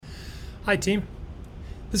Hi, team.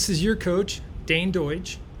 This is your coach, Dane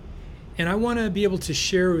Deutsch, and I want to be able to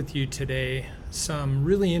share with you today some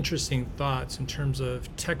really interesting thoughts in terms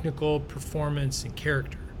of technical performance and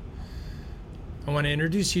character. I want to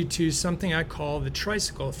introduce you to something I call the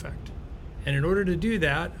tricycle effect. And in order to do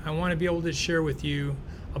that, I want to be able to share with you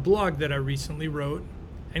a blog that I recently wrote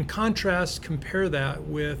and compare that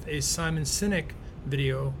with a Simon Sinek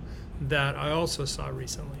video that I also saw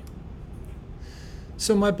recently.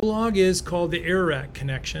 So my blog is called the Ararat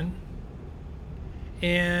Connection,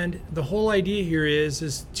 and the whole idea here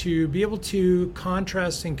is to be able to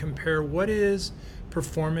contrast and compare what is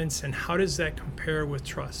performance and how does that compare with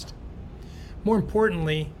trust. More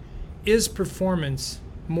importantly, is performance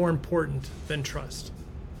more important than trust?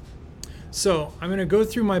 So I'm going to go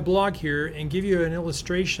through my blog here and give you an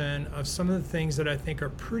illustration of some of the things that I think are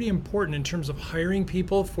pretty important in terms of hiring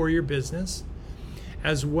people for your business,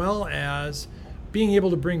 as well as being able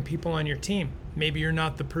to bring people on your team. Maybe you're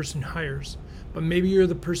not the person who hires, but maybe you're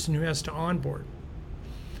the person who has to onboard.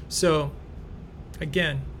 So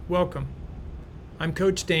again, welcome. I'm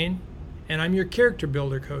Coach Dane, and I'm your character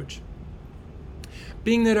builder coach.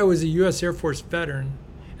 Being that I was a U.S. Air Force veteran,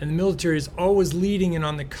 and the military is always leading and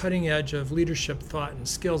on the cutting edge of leadership thought and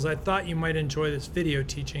skills, I thought you might enjoy this video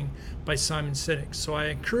teaching by Simon Sinek. So I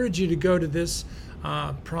encourage you to go to this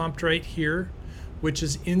prompt right here, which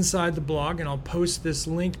is inside the blog, and I'll post this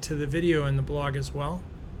link to the video in the blog as well.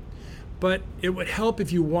 But it would help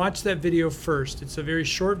if you watch that video first. It's a very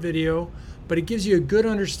short video, but it gives you a good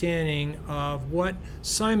understanding of what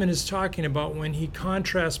Simon is talking about when he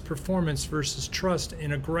contrasts performance versus trust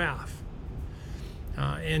in a graph.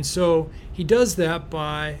 And so he does that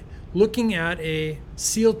by looking at a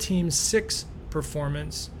SEAL Team 6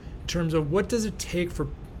 performance in terms of what does it take for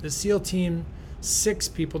the SEAL Team 6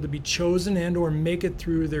 people to be chosen and or make it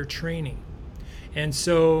through their training. And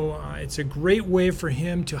so it's a great way for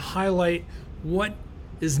him to highlight what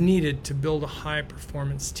is needed to build a high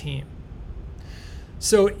performance team.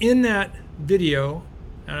 So in that video,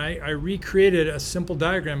 and I recreated a simple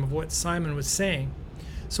diagram of what Simon was saying.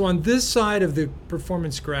 So on this side of the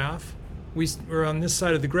performance graph, on this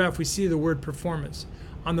side of the graph, we see the word performance.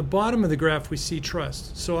 On the bottom of the graph, we see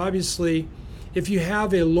trust. So obviously, if you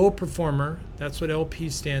have a low performer, that's what LP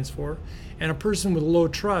stands for, and a person with low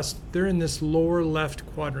trust, they're in this lower left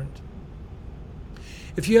quadrant.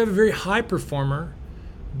 If you have a very high performer,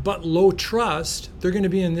 but low trust, they're going to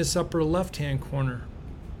be in this upper left-hand corner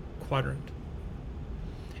quadrant.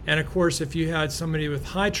 And of course, if you had somebody with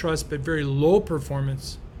high trust but very low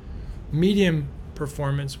performance, medium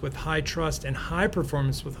performance with high trust, and high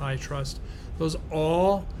performance with high trust, those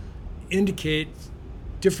all indicate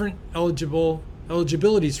different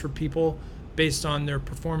eligibilities for people based on their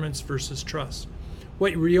performance versus trust.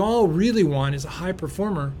 What we all really want is a high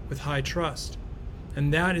performer with high trust,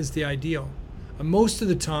 and that is the ideal. Most of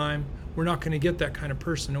the time, we're not going to get that kind of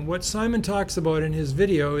person. And what Simon talks about in his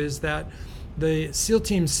video is that the SEAL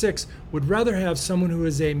Team 6 would rather have someone who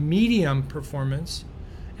is a medium performance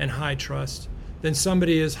and high trust than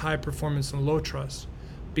somebody is high performance and low trust,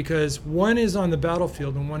 because one is on the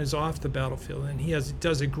battlefield and one is off the battlefield, and he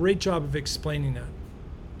does a great job of explaining that.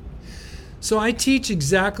 So I teach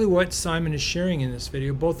exactly what Simon is sharing in this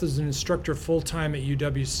video, both as an instructor full-time at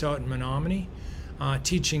UW Stout in Menominee,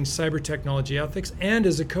 teaching cyber technology ethics, and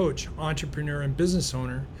as a coach, entrepreneur, and business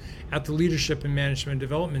owner at the Leadership and Management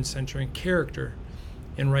Development Center in Character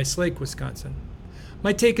in Rice Lake, Wisconsin.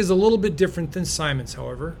 My take is a little bit different than Simon's,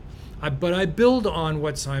 however, but I build on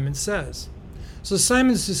what Simon says. So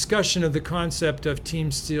Simon's discussion of the concept of Team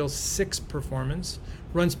SEAL 6 performance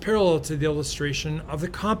runs parallel to the illustration of the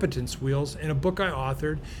competence wheels in a book I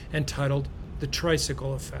authored entitled The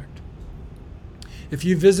Tricycle Effect. If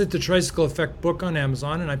you visit the Tricycle Effect book on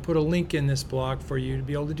Amazon, and I put a link in this blog for you to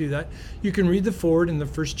be able to do that, you can read the foreword in the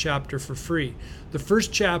first chapter for free. The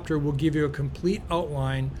first chapter will give you a complete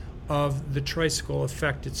outline of the tricycle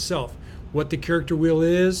effect itself, what the character wheel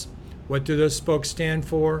is, what do those spokes stand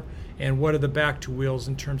for, and what are the back two wheels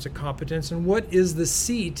in terms of competence, and what is the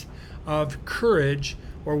seat of courage,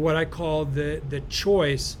 or what I call the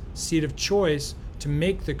seat of choice to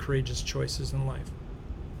make the courageous choices in life.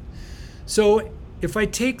 So if I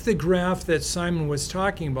take the graph that Simon was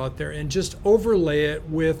talking about there and just overlay it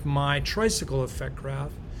with my tricycle effect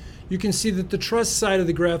graph, you can see that the trust side of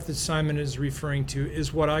the graph that Simon is referring to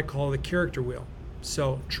is what I call the character wheel.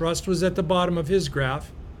 So trust was at the bottom of his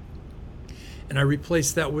graph, and I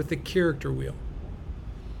replaced that with the character wheel.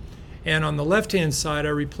 And on the left-hand side, I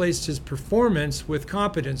replaced his performance with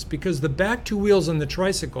competence, because the back two wheels on the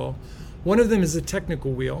tricycle, one of them is a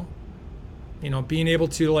technical wheel, being able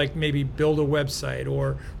to like maybe build a website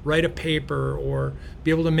or write a paper or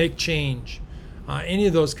be able to make change, any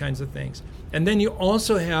of those kinds of things. And then you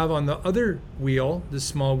also have on the other wheel, the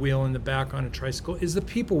small wheel in the back on a tricycle, is the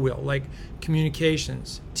people wheel, like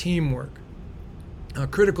communications, teamwork,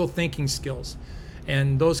 critical thinking skills,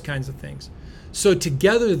 and those kinds of things. So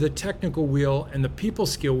together, the technical wheel and the people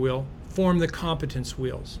skill wheel form the competence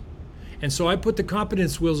wheels. And so I put the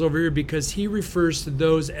competence wheels over here because he refers to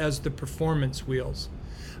those as the performance wheels.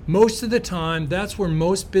 Most of the time, that's where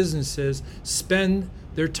most businesses spend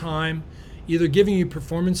their time, either giving you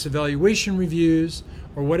performance evaluation reviews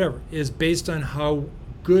or whatever, is based on how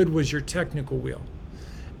good was your technical wheel.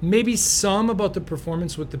 Maybe some about the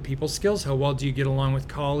performance with the people skills. How well do you get along with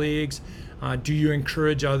colleagues? Do you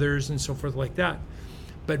encourage others and so forth like that?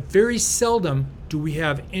 But very seldom do we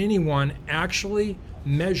have anyone actually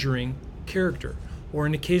measuring character, or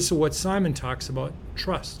in the case of what Simon talks about,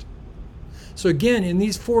 trust. So again, in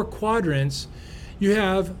these 4 quadrants, you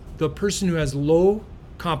have the person who has low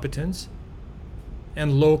competence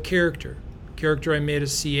and low character. Character I made a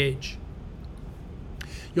CH.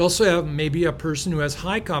 You also have maybe a person who has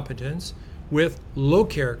high competence with low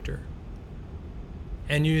character.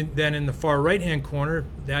 And you then in the far right-hand corner,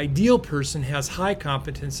 the ideal person has high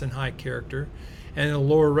competence and high character. And in the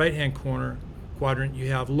lower right-hand corner quadrant, you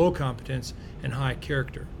have low competence and high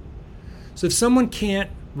character. So if someone can't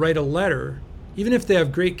write a letter, even if they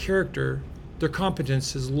have great character, their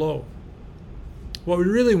competence is low. What we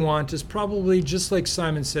really want is probably, just like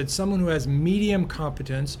Simon said, someone who has medium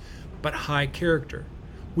competence but high character.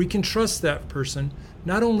 We can trust that person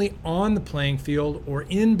not only on the playing field or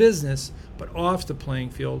in business, but off the playing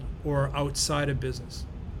field or outside of business.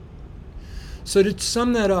 So to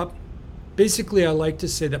sum that up, basically I like to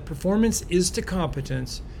say that performance is to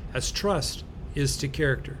competence as trust is to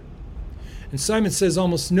character. And Simon says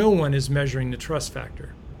almost no one is measuring the trust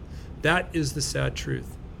factor. That is the sad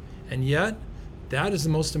truth. And yet, that is the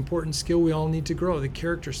most important skill we all need to grow, the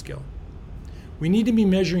character skill. We need to be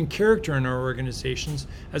measuring character in our organizations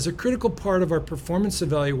as a critical part of our performance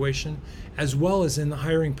evaluation as well as in the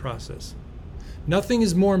hiring process. Nothing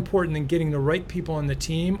is more important than getting the right people on the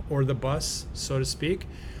team or the bus, so to speak,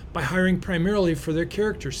 by hiring primarily for their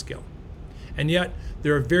character skill. And yet,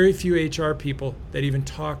 there are very few HR people that even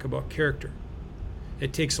talk about character.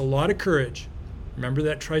 It takes a lot of courage, remember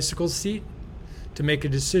that tricycle seat, to make a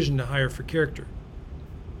decision to hire for character.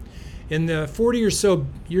 In the 40 or so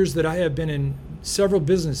years that I have been in several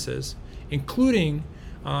businesses, including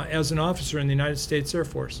as an officer in the United States Air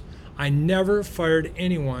Force, I never fired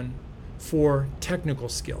anyone for technical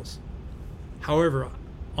skills. However,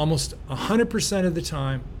 almost 100% of the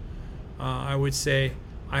time, I would say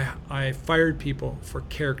I fired people for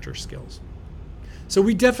character skills. So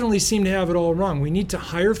we definitely seem to have it all wrong. We need to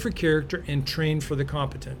hire for character and train for the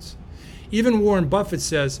competence. Even Warren Buffett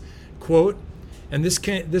says, quote, and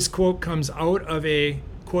this quote comes out of a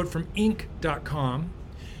quote from Inc.com.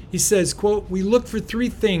 He says, quote, "We look for 3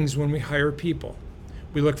 things when we hire people.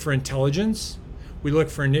 We look for intelligence, we look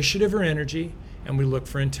for initiative or energy, and we look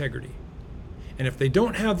for integrity. And if they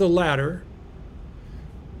don't have the latter,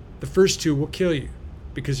 the first 2 will kill you.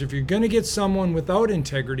 Because if you're going to get someone without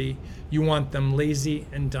integrity, you want them lazy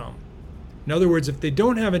and dumb. In other words, if they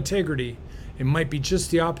don't have integrity, it might be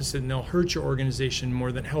just the opposite and they'll hurt your organization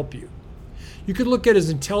more than help you. You could look at his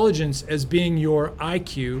intelligence as being your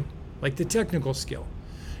IQ, like the technical skill.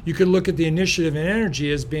 You could look at the initiative and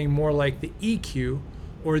energy as being more like the EQ,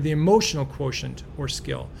 or the emotional quotient or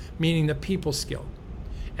skill, meaning the people skill.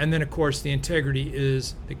 And then, of course, the integrity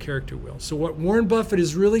is the character wheel. So what Warren Buffett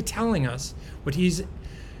is really telling us, what he's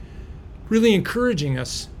really encouraging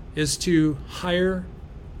us, is to hire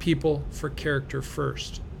people for character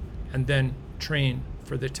first, and then train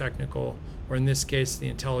for the technical, or in this case, the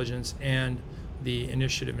intelligence and the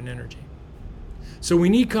initiative and energy. So we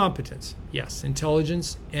need competence, yes,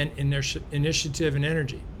 intelligence and initiative and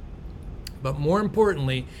energy. But more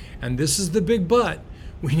importantly, and this is the big but,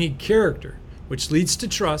 we need character, which leads to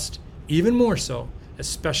trust, even more so,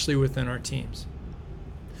 especially within our teams.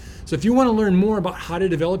 So if you want to learn more about how to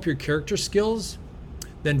develop your character skills,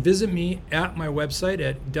 then visit me at my website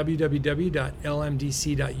at www.lmdc.us,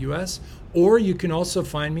 or you can also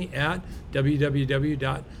find me at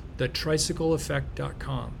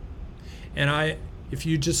www.thetricycleeffect.com. And if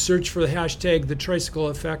you just search for the hashtag The Tricycle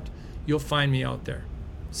Effect, you'll find me out there.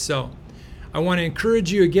 So I want to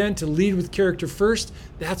encourage you again to lead with character first.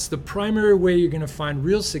 That's the primary way you're going to find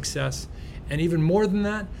real success, and even more than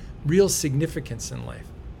that, real significance in life.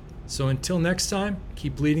 So until next time,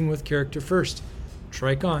 keep leading with character first.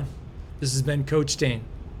 Trike on. This has been Coach Dane.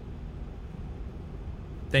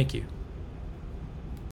 Thank you.